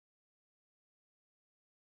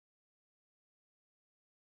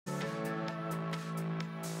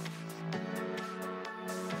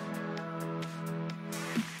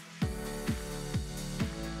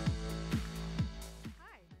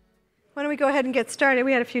we go ahead and get started?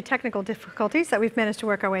 We had a few technical difficulties that we've managed to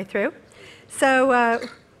work our way through. So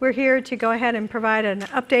we're here to go ahead and provide an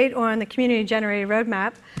update on the community-generated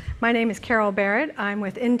roadmap. My name is Carol Barrett. I'm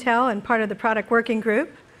with Intel and part of the Product Working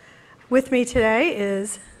Group. With me today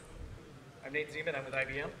is... I'm Nate Zeman. I'm with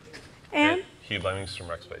IBM. And Hugh Lemmings from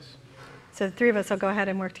Rackspace. So the three of us will go ahead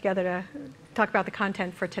and work together to talk about the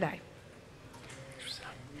content for today.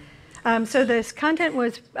 So this content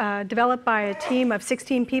was developed by a team of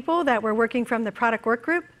 16 people that were working from the Product Work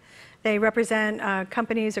Group. They represent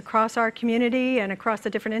companies across our community and across the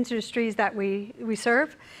different industries that we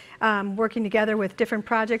serve, working together with different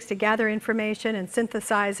projects to gather information and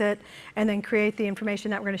synthesize it, and then create the information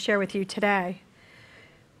that we're going to share with you today.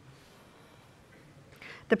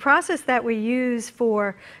 The process that we use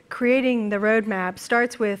for creating the roadmap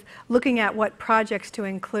starts with looking at what projects to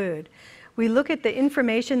include. We look at the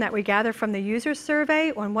information that we gather from the user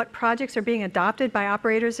survey on what projects are being adopted by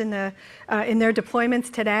operators in their deployments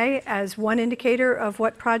today as one indicator of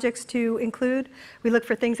what projects to include. We look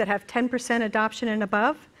for things that have 10% adoption and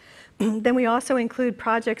above. Then we also include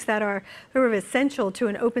projects that are sort of essential to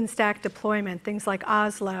an OpenStack deployment, things like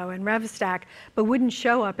Oslo and RevStack, but wouldn't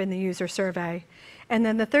show up in the user survey. And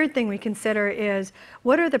then the third thing we consider is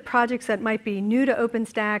what are the projects that might be new to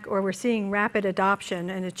OpenStack or we're seeing rapid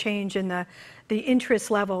adoption and a change in the interest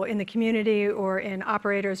level in the community or in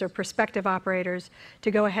operators or prospective operators to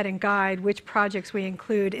go ahead and guide which projects we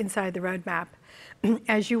include inside the roadmap.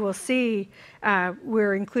 As you will see,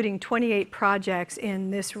 we're including 28 projects in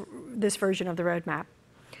this version of the roadmap.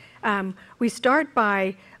 We start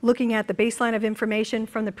by looking at the baseline of information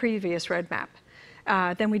from the previous roadmap.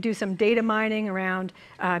 Then we do some data mining around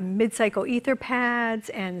mid-cycle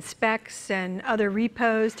Etherpads and specs and other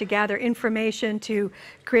repos to gather information to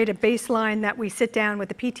create a baseline that we sit down with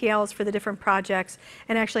the PTLs for the different projects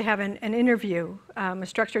and actually have an interview, a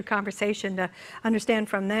structured conversation to understand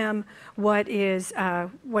from them what's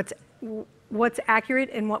accurate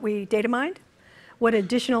in what we data mined, what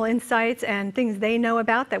additional insights and things they know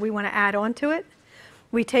about that we want to add on to it.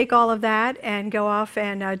 We take all of that and go off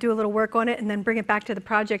and do a little work on it and then bring it back to the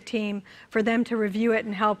project team for them to review it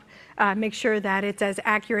and help make sure that it's as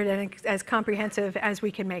accurate and as comprehensive as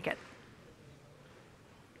we can make it.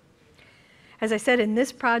 As I said, in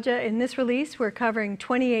this release, we're covering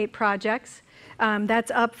 28 projects.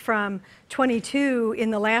 That's up from 22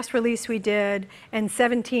 in the last release we did and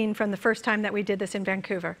 17 from the first time that we did this in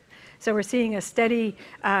Vancouver. So we're seeing a steady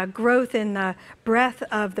growth in the breadth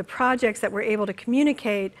of the projects that we're able to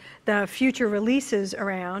communicate the future releases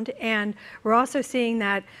around. And we're also seeing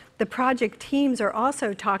that the project teams are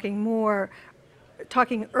also talking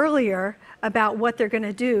earlier about what they're going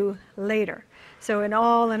to do later. So in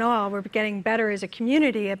all, we're getting better as a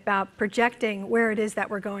community about projecting where it is that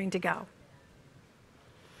we're going to go.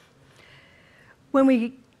 When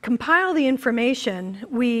we compile the information,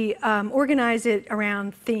 we organize it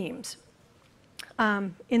around themes.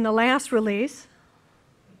 In the last release,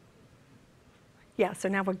 yeah, so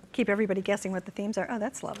now we'll keep everybody guessing what the themes are. Oh,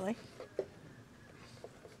 that's lovely.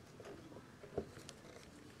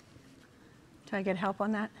 Do I get help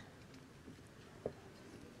on that?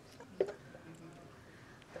 Is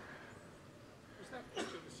that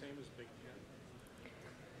feature the same as Big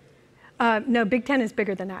Ten? No, Big Ten is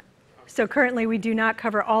bigger than that. So currently, we do not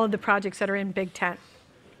cover all of the projects that are in Big Ten.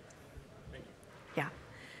 Yeah.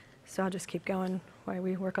 So I'll just keep going while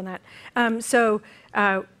we work on that.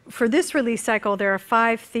 For this release cycle, there are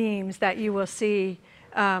 5 themes that you will see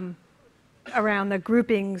around the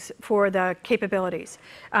groupings for the capabilities.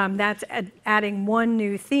 That's adding one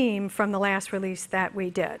new theme from the last release that we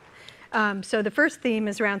did. So the first theme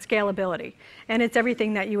is around scalability, and it's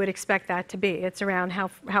everything that you would expect that to be. It's around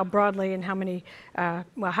how broadly and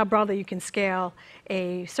how broadly you can scale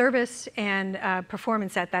a service and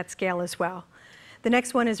performance at that scale as well. The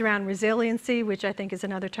next one is around resiliency, which I think is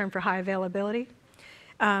another term for high availability.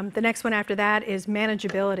 The next one after that is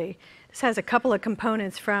manageability. This has a couple of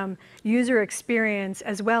components from user experience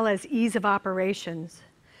as well as ease of operations.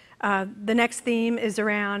 The next theme is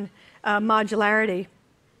around modularity.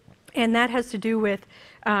 And that has to do with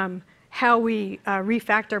how we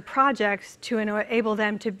refactor projects to enable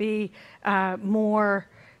them to be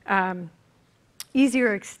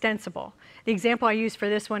easier extensible. The example I use for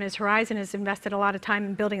this one is Horizon has invested a lot of time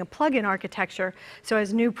in building a plugin architecture. So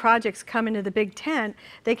as new projects come into the big tent,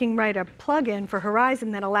 they can write a plugin for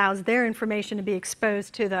Horizon that allows their information to be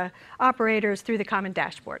exposed to the operators through the common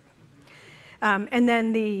dashboard. And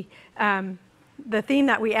then the theme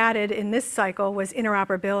that we added in this cycle was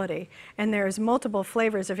interoperability. And there's multiple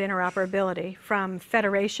flavors of interoperability, from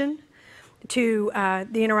federation to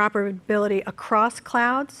the interoperability across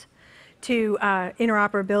clouds, to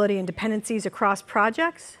interoperability and dependencies across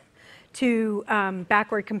projects, to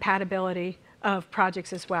backward compatibility of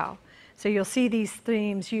projects as well. So you'll see these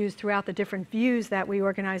themes used throughout the different views that we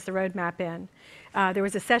organize the roadmap in. There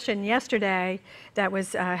was a session yesterday that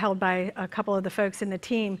was held by a couple of the folks in the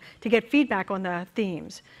team to get feedback on the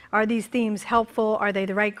themes. Are these themes helpful? Are they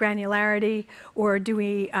the right granularity? Or do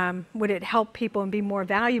we, would it help people and be more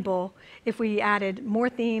valuable if we added more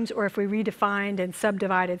themes or if we redefined and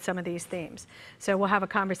subdivided some of these themes? So we'll have a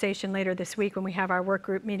conversation later this week when we have our work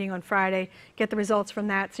group meeting on Friday, get the results from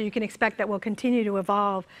that. So you can expect that we'll continue to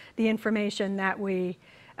evolve the information that we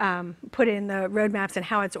put in the roadmaps and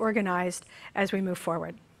how it's organized as we move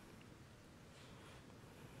forward.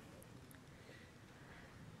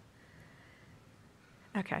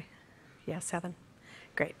 Okay. Yeah, 7.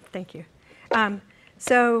 Great. Thank you.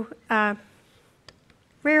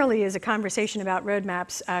 Rarely is a conversation about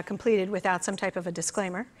roadmaps completed without some type of a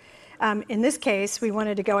disclaimer. In this case, we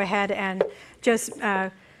wanted to go ahead and just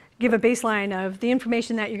give a baseline of the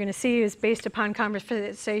information that you're going to see is based upon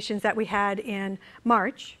conversations that we had in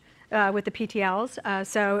March with the PTLs.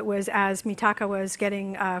 So it was as Mitaka was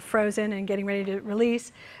getting frozen and getting ready to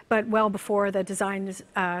release, but well before the design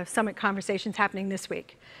summit conversations happening this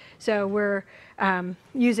week. So we're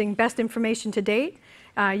using best information to date.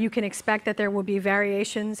 You can expect that there will be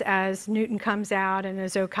variations as Newton comes out and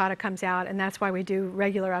as Okata comes out, and that's why we do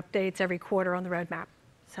regular updates every quarter on the roadmap.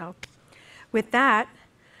 So with that,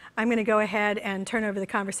 I'm going to go ahead and turn over the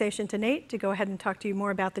conversation to Nate to go ahead and talk to you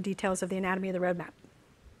more about the details of the anatomy of the roadmap.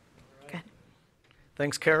 Right.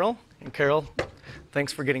 Thanks, Carol. And Carol,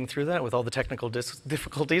 thanks for getting through that with all the technical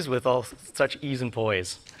difficulties with all such ease and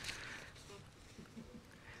poise.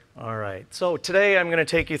 All right, so today I'm going to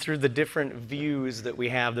take you through the different views that we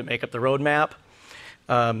have that make up the roadmap.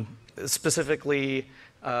 Specifically,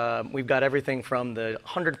 we've got everything from the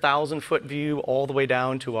 100,000-foot view all the way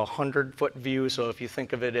down to a 100-foot view. So if you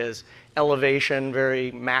think of it as elevation,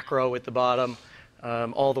 very macro at the bottom,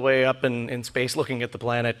 all the way up in space looking at the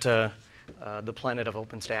planet of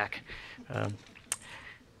OpenStack.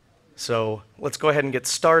 So let's go ahead and get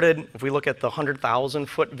started. If we look at the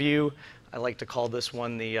 100,000-foot view, I like to call this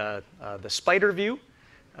one the spider view.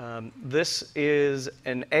 This is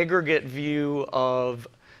an aggregate view of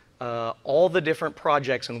all the different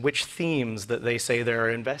projects and which themes that they say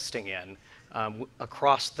they're investing in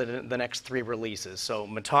across the next 3 releases. So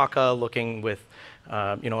Mitaka looking with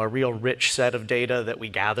a real rich set of data that we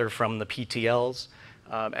gather from the PTLs,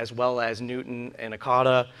 as well as Newton and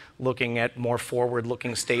Okata looking at more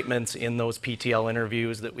forward-looking statements in those PTL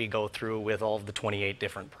interviews that we go through with all of the 28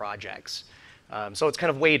 different projects. So it's kind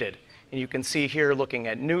of weighted. And you can see here looking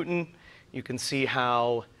at Newton, you can see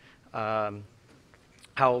how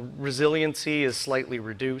resiliency is slightly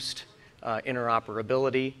reduced,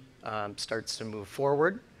 interoperability starts to move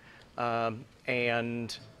forward,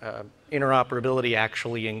 and interoperability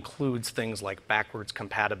actually includes things like backwards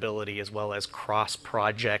compatibility as well as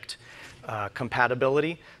cross-project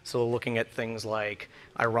compatibility. So looking at things like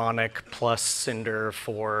Ironic plus Cinder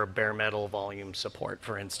for bare metal volume support,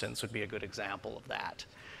 for instance, would be a good example of that.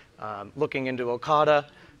 Looking into Okata,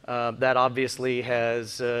 that obviously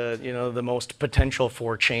has the most potential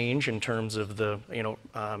for change in terms of the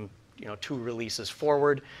 2 releases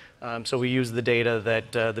forward. So we use the data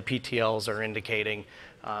that the PTLs are indicating.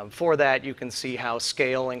 For that, you can see how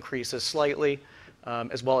scale increases slightly,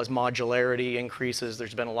 as well as modularity increases.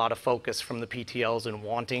 There's been a lot of focus from the PTLs in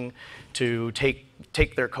wanting to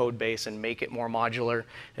take their code base and make it more modular.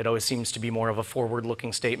 It always seems to be more of a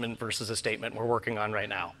forward-looking statement versus a statement we're working on right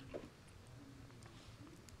now.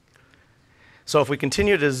 So if we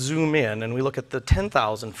continue to zoom in and we look at the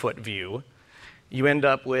 10,000-foot view, you end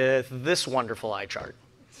up with this wonderful eye chart.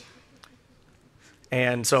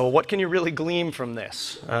 And so what can you really glean from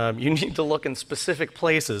this? You need to look in specific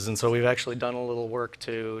places, and so we've actually done a little work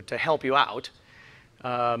to help you out.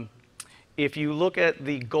 If you look at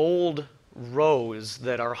the gold rows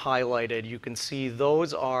that are highlighted, you can see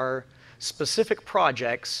those are specific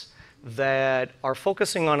projects that are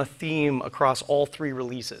focusing on a theme across all 3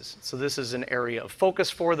 releases. So this is an area of focus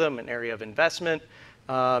for them, an area of investment,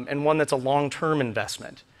 and one that's a long-term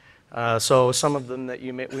investment. So some of them that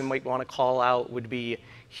we might want to call out would be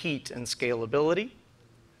heat and scalability,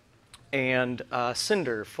 and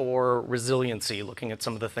Cinder for resiliency, looking at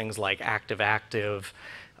some of the things like active-active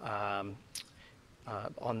on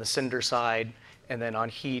the Cinder side, and then on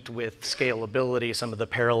heat with scalability, some of the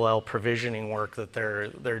parallel provisioning work that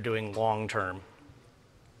they're doing long-term.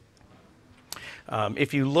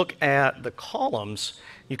 If you look at the columns,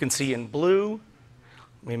 you can see in blue,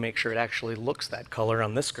 let me make sure it actually looks that color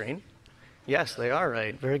on this screen. Yes, they are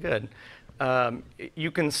right. Very good.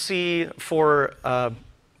 You can see for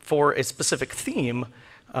a specific theme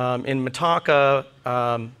in Mitaka,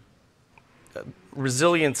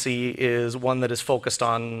 resiliency is one that is focused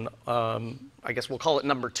on, I guess we'll call it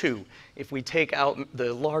number 2. If we take out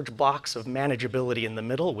the large box of manageability in the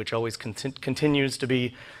middle, which always continues to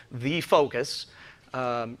be the focus,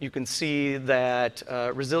 you can see that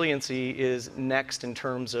resiliency is next in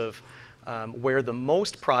terms of where the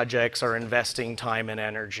most projects are investing time and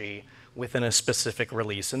energy within a specific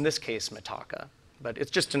release, in this case, Mitaka. But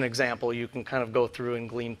it's just an example. You can kind of go through and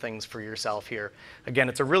glean things for yourself here. Again,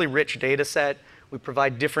 it's a really rich data set. We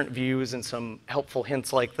provide different views and some helpful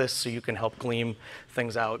hints like this so you can help glean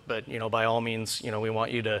things out. But by all means, we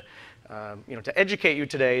want you to to educate you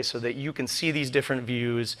today so that you can see these different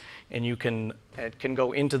views and you can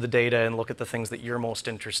go into the data and look at the things that you're most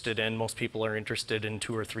interested in. Most people are interested in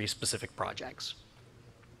 2 or 3 specific projects.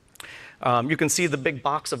 You can see the big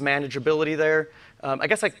box of manageability there. I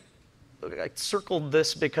guess I circled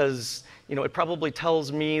this because it probably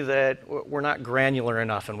tells me that we're not granular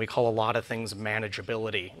enough and we call a lot of things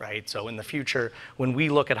manageability, right? So in the future, when we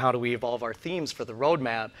look at how do we evolve our themes for the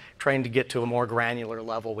roadmap, trying to get to a more granular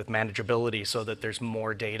level with manageability so that there's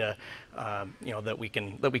more data that we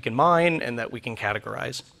can mine and that we can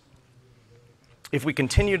categorize. If we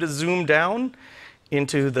continue to zoom down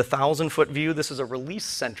into the 1,000-foot view, this is a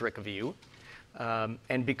release-centric view.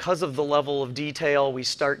 And because of the level of detail, we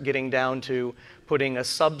start getting down to putting a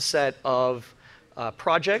subset of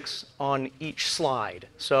projects on each slide.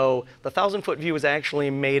 So the 1,000-foot view is actually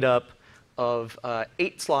made up of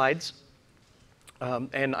 8 slides.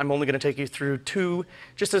 And I'm only going to take you through 2,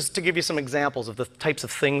 just to give you some examples of the types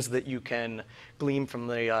of things that you can glean from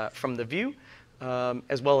the view,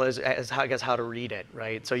 as well as I guess how to read it,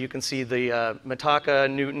 right? So you can see the Mitaka,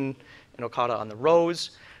 Newton, and Okada on the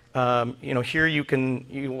rows. Here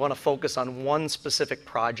you want to focus on one specific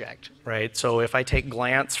project, right? So if I take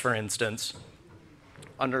Glance, for instance,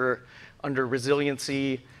 under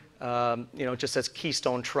resiliency, it just says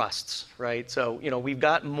Keystone Trusts, right? So, we've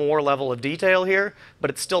got more level of detail here, but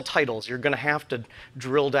it's still titles. You're going to have to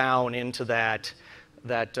drill down into that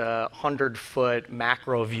 100-foot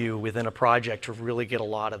macro view within a project to really get a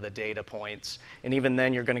lot of the data points. And even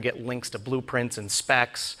then, you're going to get links to blueprints and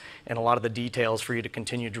specs and a lot of the details for you to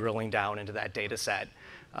continue drilling down into that data set.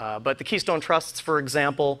 But the Keystone Trusts, for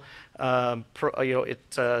example, it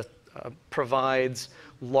provides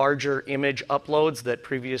larger image uploads that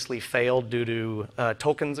previously failed due to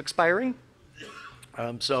tokens expiring.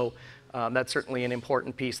 So that's certainly an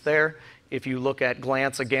important piece there. If you look at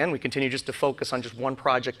Glance again, we continue just to focus on just one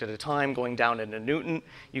project at a time, going down into Newton.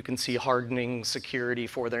 You can see hardening security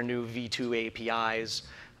for their new V2 APIs,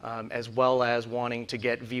 as well as wanting to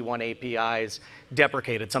get V1 APIs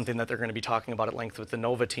deprecated, something that they're going to be talking about at length with the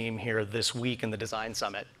Nova team here this week in the Design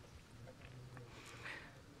Summit.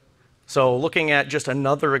 So looking at just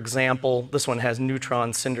another example, this one has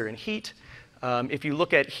neutron, cinder, and heat. If you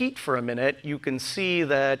look at heat for a minute, you can see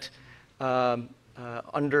that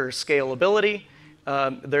under scalability,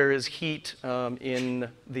 there is heat in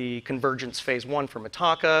the convergence phase 1 for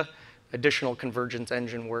Mitaka, additional convergence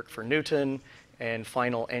engine work for Newton, and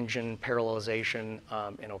final engine parallelization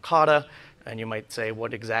in Okada. And you might say,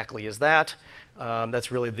 what exactly is that?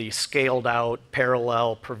 That's really the scaled out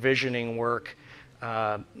parallel provisioning work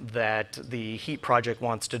that the heat project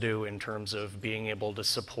wants to do in terms of being able to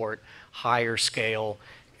support higher scale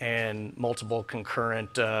and multiple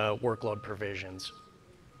concurrent workload provisions.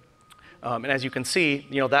 And as you can see,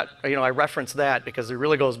 I reference that because it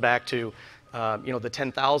really goes back to the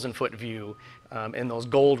 10,000-foot view and those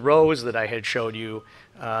gold rows that I had showed you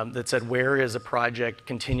that said where is a project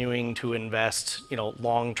continuing to invest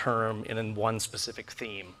long term in one specific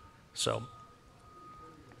theme.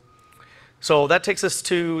 So that takes us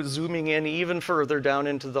to zooming in even further down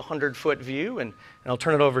into the 100-foot view, and I'll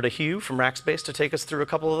turn it over to Hugh from Rackspace to take us through a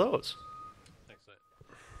couple of those.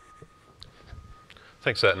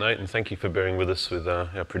 Thanks for that, Nate, and thank you for bearing with us with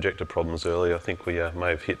our projector problems earlier. I think we may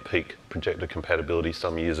have hit peak projector compatibility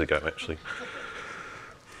some years ago, actually.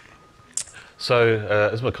 So,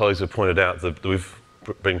 as my colleagues have pointed out, we've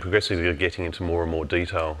been progressively getting into more and more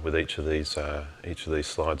detail with each of these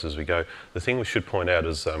slides as we go. The thing we should point out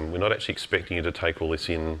is we're not actually expecting you to take all this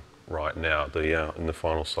in right now. In the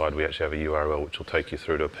final slide, we actually have a URL which will take you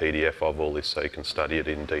through to a PDF of all this, so you can study it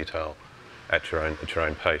in detail at your own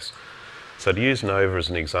pace. So to use Nova as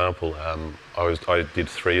an example, I did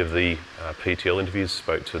 3 of the PTL interviews,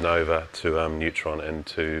 spoke to Nova, to Neutron, and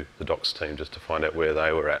to the Docs team just to find out where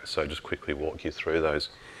they were at. So just quickly walk you through those.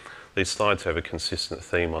 These slides have a consistent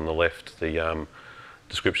theme on the left. The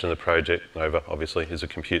description of the project. Nova, obviously, is a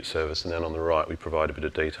compute service, and then on the right we provide a bit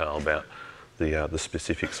of detail about the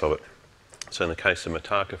specifics of it. So in the case of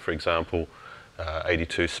Mitaka, for example,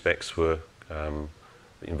 82 specs were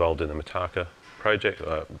involved in the Mitaka project,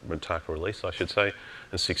 Mitaka release, I should say,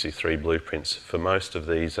 and 63 blueprints. For most of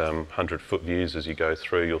these 100-foot views, as you go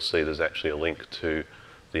through, you'll see there's actually a link to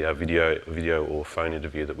the video or phone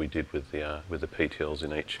interview that we did with the PTLs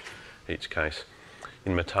in each case.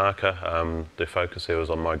 In Mitaka, the focus there was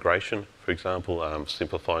on migration, for example,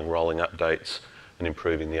 simplifying rolling updates and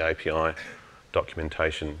improving the API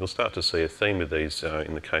documentation. You'll start to see a theme with these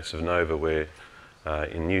in the case of Nova, where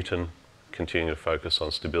in Newton, continuing to focus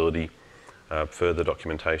on stability, further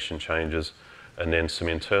documentation changes, and then some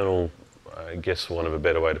internal, I guess for want of a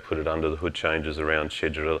better way to put it, under the hood changes around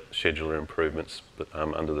scheduler improvements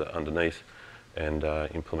underneath, and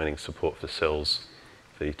implementing support for cells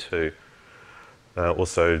v2.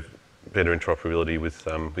 Also better interoperability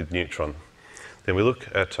with Neutron. Then we look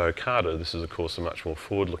at Okada. This is of course a much more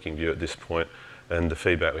forward-looking view at this point, and the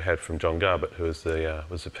feedback we had from John Garbutt, who was the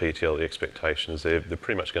PTL, the expectation is they're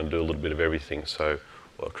pretty much going to do a little bit of everything. So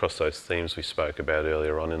across those themes we spoke about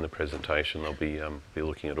earlier on in the presentation, they'll be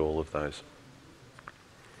looking at all of those.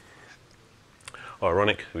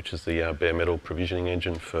 Ironic, which is the bare metal provisioning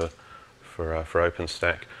engine for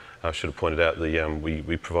OpenStack. I should have pointed out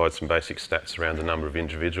we provide some basic stats around the number of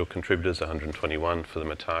individual contributors, 121 for the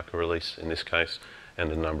Mitaka release in this case,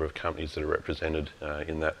 and the number of companies that are represented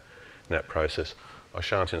in that process. I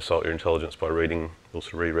shan't insult your intelligence by rereading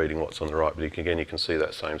what's on the right, but again you can see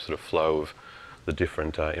that same sort of flow of the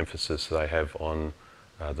different emphasis they have on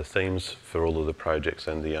the themes for all of the projects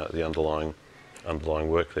and the underlying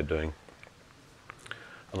work they're doing.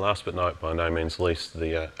 And last but by no means least,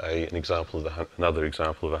 another example of a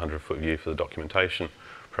 100-foot view for the documentation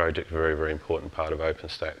project, a very, very important part of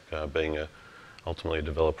OpenStack, being ultimately a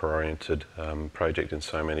developer-oriented project in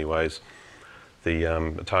so many ways. The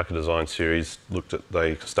Mitaka Design Series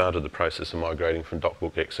they started the process of migrating from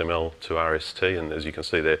DocBook XML to RST, and as you can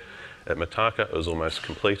see there, at Mitaka it was almost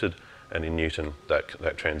completed, and in Newton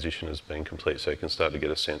that transition has been complete, so you can start to get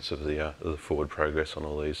a sense of the forward progress on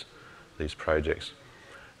all these projects.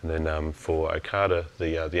 And then for Okada,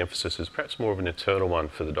 the emphasis is perhaps more of an internal one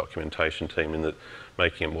for the documentation team, in that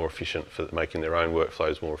making it more efficient, making their own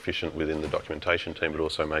workflows more efficient within the documentation team, but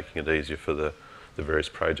also making it easier for the various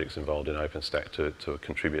projects involved in OpenStack to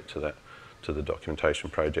contribute to the documentation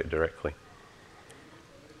project directly.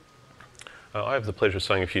 I have the pleasure of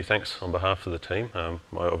saying a few thanks on behalf of the team,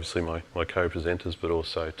 obviously my co-presenters, but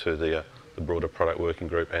also to the broader product working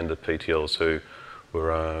group and the PTLs who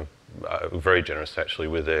were very generous actually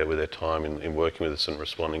with their time in working with us and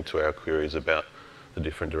responding to our queries about the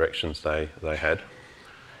different directions they had.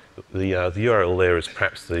 The URL there is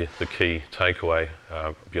perhaps the key takeaway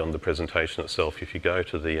beyond the presentation itself. If you go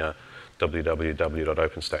to the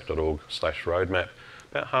www.openstack.org/roadmap,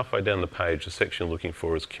 about halfway down the page, the section you're looking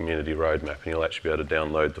for is Community Roadmap, and you'll actually be able to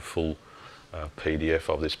download the full PDF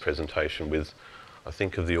of this presentation with, I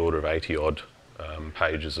think, of the order of 80-odd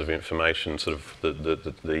pages of information, sort of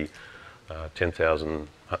the 10,000,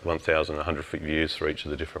 1,000, 100-foot views for each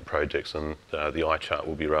of the different projects, and the eye chart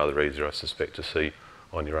will be rather easier, I suspect, to see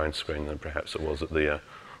on your own screen than perhaps it was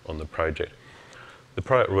on the project. The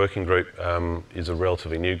Product Working Group is a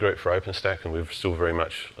relatively new group for OpenStack, and we've still very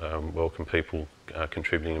much welcome people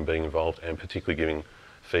contributing and being involved, and particularly giving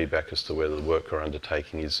feedback as to whether the work we're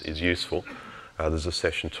undertaking is useful. There's a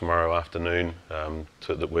session tomorrow afternoon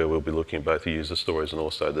where we'll be looking at both the user stories and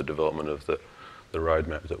also the development of the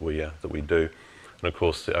roadmap that we do. And of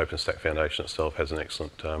course, the OpenStack Foundation itself has an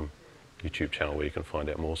excellent YouTube channel where you can find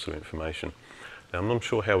out more sort of information. Now, I'm not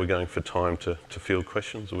sure how we're going for time to field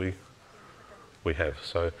questions. We have.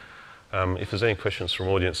 So if there's any questions from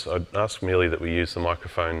audience, I'd ask merely that we use the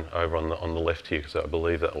microphone over on the left here, because I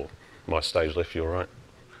believe that my stage left, your right.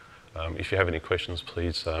 If you have any questions,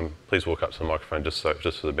 please walk up to the microphone just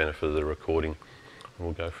for the benefit of the recording, and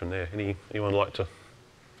we'll go from there. Anyone like to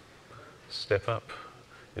step up?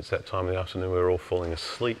 It's that time of the afternoon we're all falling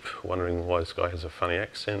asleep, wondering why this guy has a funny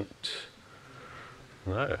accent.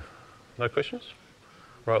 No questions?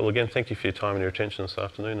 Right, well again, thank you for your time and your attention this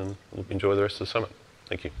afternoon, and enjoy the rest of the summit.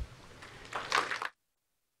 Thank you.